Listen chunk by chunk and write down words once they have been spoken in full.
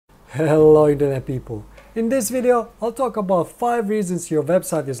Hello internet people. In this video, I'll talk about 5 reasons your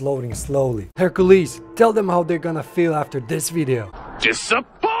website is loading slowly. Hercules, tell them how they're gonna feel after this video.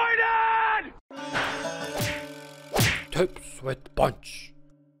 Disappointed! Tips with punch.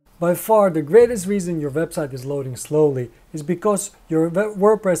 By far, the greatest reason your website is loading slowly is because your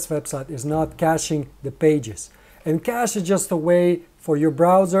WordPress website is not caching the pages. And cache is just a way for your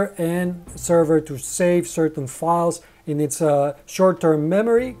browser and server to save certain files in its short-term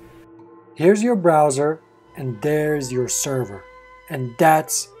memory. Here's your browser and there's your server, and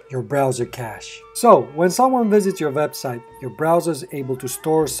that's your browser cache. So when someone visits your website, your browser is able to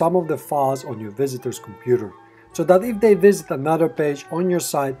store some of the files on your visitor's computer, so that if they visit another page on your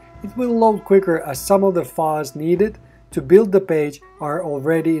site, it will load quicker as some of the files needed to build the page are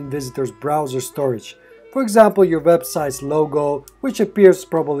already in visitor's browser storage. For example, your website's logo, which appears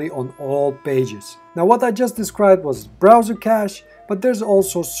probably on all pages. Now what I just described was browser cache, but there's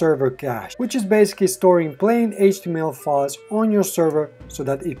also server cache, which is basically storing plain HTML files on your server so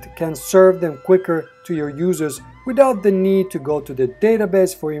that it can serve them quicker to your users without the need to go to the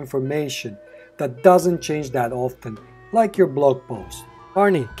database for information that doesn't change that often, like your blog post.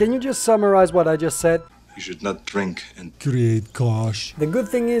 Arnie, can you just summarize what I just said? You should not drink and create cache. The good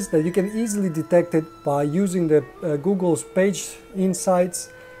thing is that you can easily detect it by using the Google's Page Insights,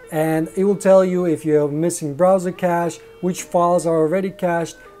 and it will tell you if you're missing browser cache, which files are already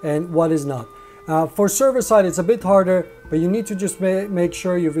cached and what is not. For server side it's a bit harder, but you need to just make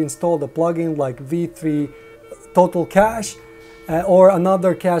sure you've installed a plugin like V3 Total Cache or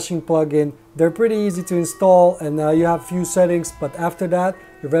another caching plugin. They're pretty easy to install, and you have few settings, but after that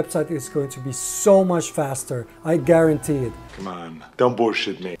your website is going to be so much faster, I guarantee it. Come on, don't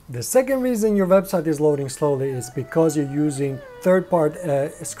bullshit me. The second reason your website is loading slowly is because you're using third-party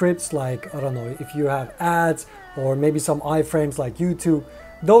scripts like, I don't know, if you have ads or maybe some iframes like YouTube,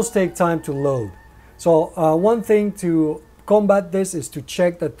 those take time to load. So one thing to combat this is to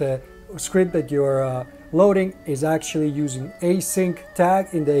check that the script that you're loading is actually using async tag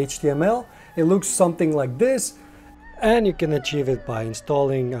in the HTML. It looks something like this, and you can achieve it by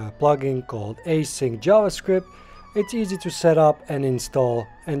installing a plugin called Async JavaScript. It's easy to set up and install,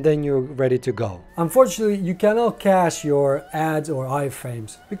 and then you're ready to go. Unfortunately, you cannot cache your ads or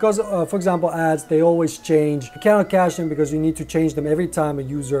iframes because, for example, ads, they always change. You cannot cache them because you need to change them every time a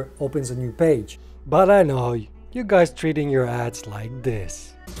user opens a new page. But I know, you guys treating your ads like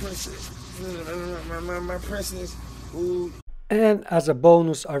this. And as a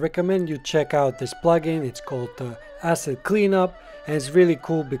bonus, I recommend you check out this plugin. It's called Asset Cleanup, and it's really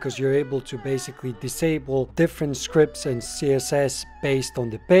cool because you're able to basically disable different scripts and CSS based on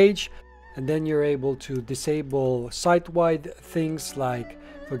the page, and then you're able to disable site-wide things like,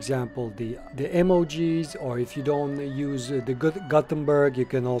 for example, the emojis, or if you don't use the Gutenberg, you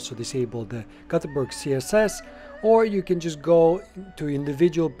can also disable the Gutenberg CSS, or you can just go to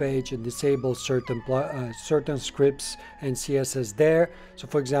individual page and disable certain scripts and CSS there. So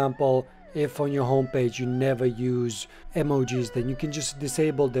for example, if on your home page you never use emojis, then you can just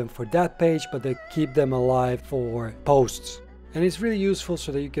disable them for that page, but they keep them alive for posts. And it's really useful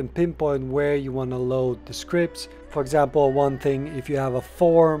so that you can pinpoint where you want to load the scripts. For example, one thing, if you have a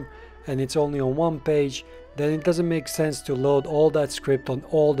form and it's only on one page, then it doesn't make sense to load all that script on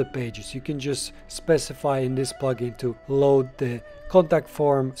all the pages. You can just specify in this plugin to load the contact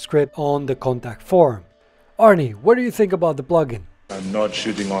form script on the contact form. Arnie, what do you think about the plugin? I'm not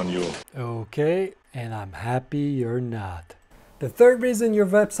shitting on you. Okay, and I'm happy you're not. The third reason your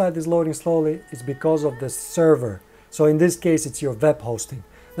website is loading slowly is because of the server. So in this case, it's your web hosting.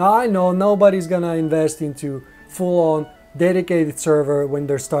 Now I know nobody's gonna invest into full-on dedicated server when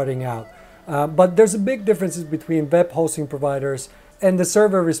they're starting out. But there's a big difference between web hosting providers and the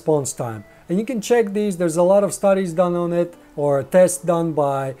server response time. And you can check these. There's a lot of studies done on it or tests done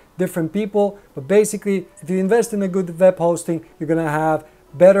by different people. But basically, if you invest in a good web hosting, you're going to have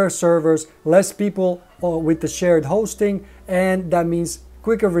better servers, less people with the shared hosting, and that means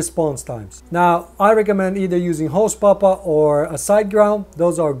quicker response times. Now, I recommend either using HostPapa or a SiteGround.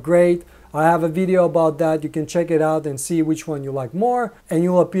 Those are great. I have a video about that. You can check it out and see which one you like more, and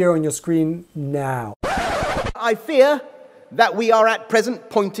you'll appear on your screen now. I fear that we are at present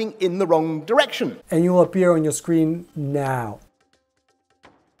pointing in the wrong direction. And you'll appear on your screen now.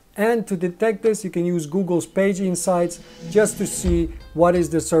 And to detect this, you can use Google's Page Insights just to see what is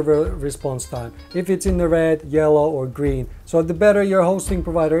the server response time. If it's in the red, yellow, or green. So the better your hosting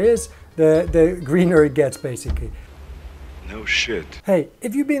provider is, the greener it gets basically. No shit. Hey,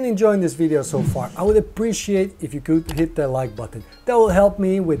 if you've been enjoying this video so far, I would appreciate if you could hit the like button. That will help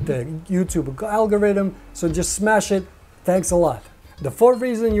me with the YouTube algorithm, so just smash it. Thanks a lot. The fourth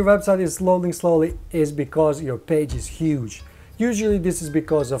reason your website is loading slowly is because your page is huge. Usually this is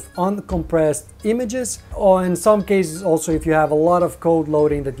because of uncompressed images, or in some cases also if you have a lot of code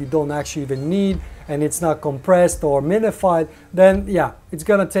loading that you don't actually even need and it's not compressed or minified, then yeah, it's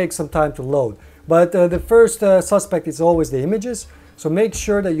gonna take some time to load. But the first suspect is always the images. So make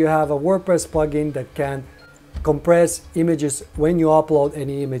sure that you have a WordPress plugin that can compress images when you upload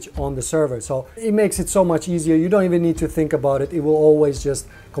any image on the server. So it makes it so much easier. You don't even need to think about it. It will always just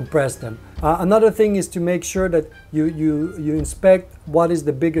compress them. Another thing is to make sure that you inspect what is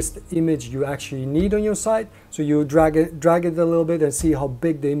the biggest image you actually need on your site. So you drag it a little bit and see how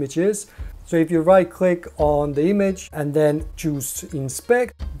big the image is. So if you right click on the image and then choose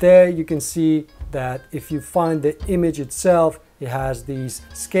inspect, there you can see that if you find the image itself, it has these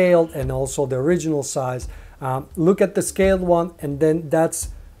scaled and also the original size. Look at the scaled one and then that's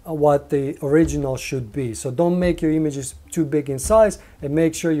what the original should be. So don't make your images too big in size and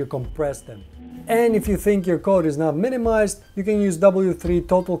make sure you compress them. And if you think your code is not minimized, you can use W3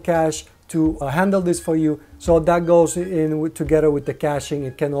 Total Cache to handle this for you. So that goes in together with the caching.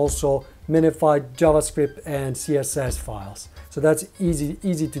 It can also minify JavaScript and CSS files. So that's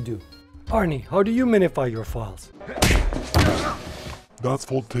easy to do. Arnie, how do you minify your files? That's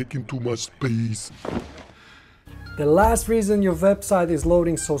for taking too much space. The last reason your website is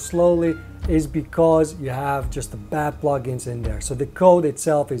loading so slowly is because you have just bad plugins in there. So the code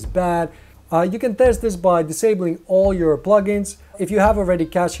itself is bad. You can test this by disabling all your plugins. If you have already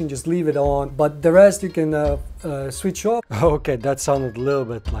caching, just leave it on, but the rest you can switch off. Okay, that sounded a little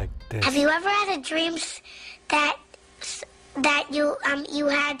bit like this. Have you ever had a dream that you could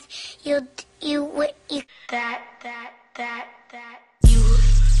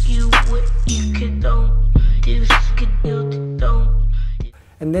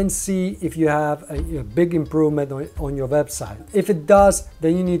and then see if you have a big improvement on your website. If it does,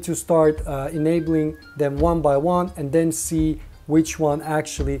 then you need to start enabling them one by one and then see which one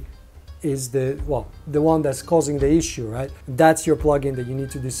actually is the one that's causing the issue, right? That's your plugin that you need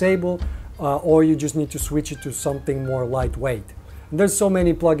to disable, or you just need to switch it to something more lightweight. And there's so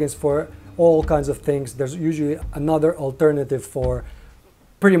many plugins for all kinds of things. There's usually another alternative for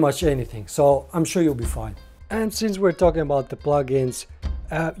pretty much anything. So I'm sure you'll be fine. And since we're talking about the plugins,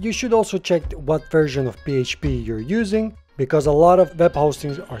 you should also check what version of PHP you're using, because a lot of web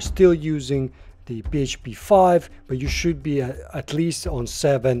hostings are still using the PHP 5, but you should be at least on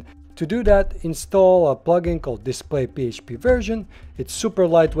 7. To do that, install a plugin called Display PHP Version. It's super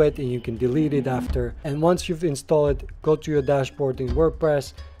lightweight and you can delete it after. And once you've installed it, go to your dashboard in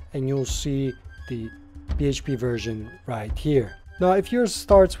WordPress and you'll see the PHP version right here. Now, if yours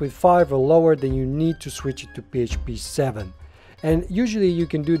starts with 5 or lower, then you need to switch it to PHP 7. And usually you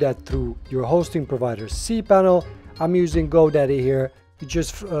can do that through your hosting provider's cPanel. I'm using GoDaddy here. You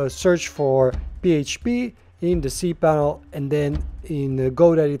just search for PHP in the cPanel, and then in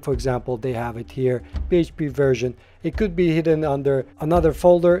GoDaddy, for example, they have it here, PHP version. It could be hidden under another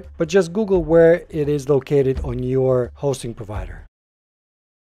folder, but just Google where it is located on your hosting provider.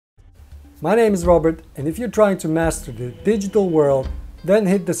 My name is Robert, and if you're trying to master the digital world, then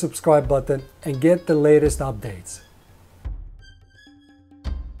hit the subscribe button and get the latest updates.